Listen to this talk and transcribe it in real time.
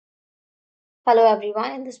Hello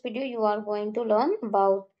everyone, in this video you are going to learn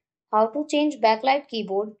about how to change backlight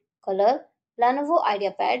keyboard color Lenovo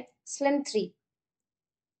Ideapad Slim 3.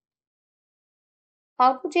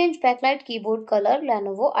 How to change backlight keyboard color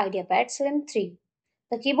Lenovo Ideapad Slim 3.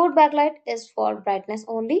 The keyboard backlight is for brightness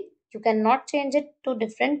only. You cannot change it to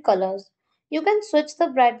different colors. You can switch the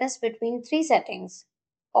brightness between three settings.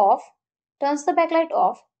 Off turns the backlight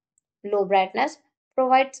off. Low brightness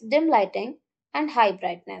provides dim lighting, and high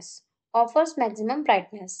brightness offers maximum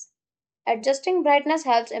brightness. Adjusting brightness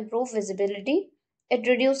helps improve visibility. It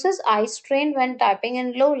reduces eye strain when typing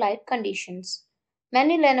in low light conditions.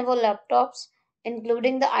 Many Lenovo laptops,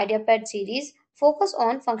 including the Ideapad series, focus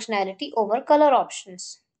on functionality over color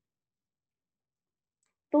options.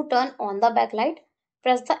 To turn on the backlight,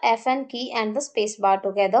 press the Fn key and the spacebar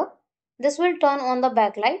together. This will turn on the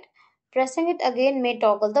backlight. Pressing it again may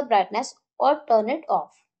toggle the brightness or turn it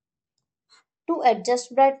off. To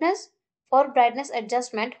adjust brightness, for brightness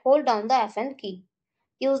adjustment, hold down the Fn key.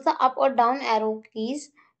 Use the up or down arrow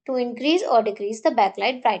keys to increase or decrease the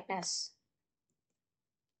backlight brightness.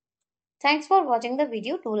 Thanks for watching the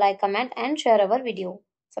video. Do like, comment and share our video.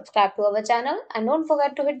 Subscribe to our channel and don't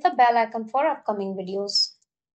forget to hit the bell icon for upcoming videos.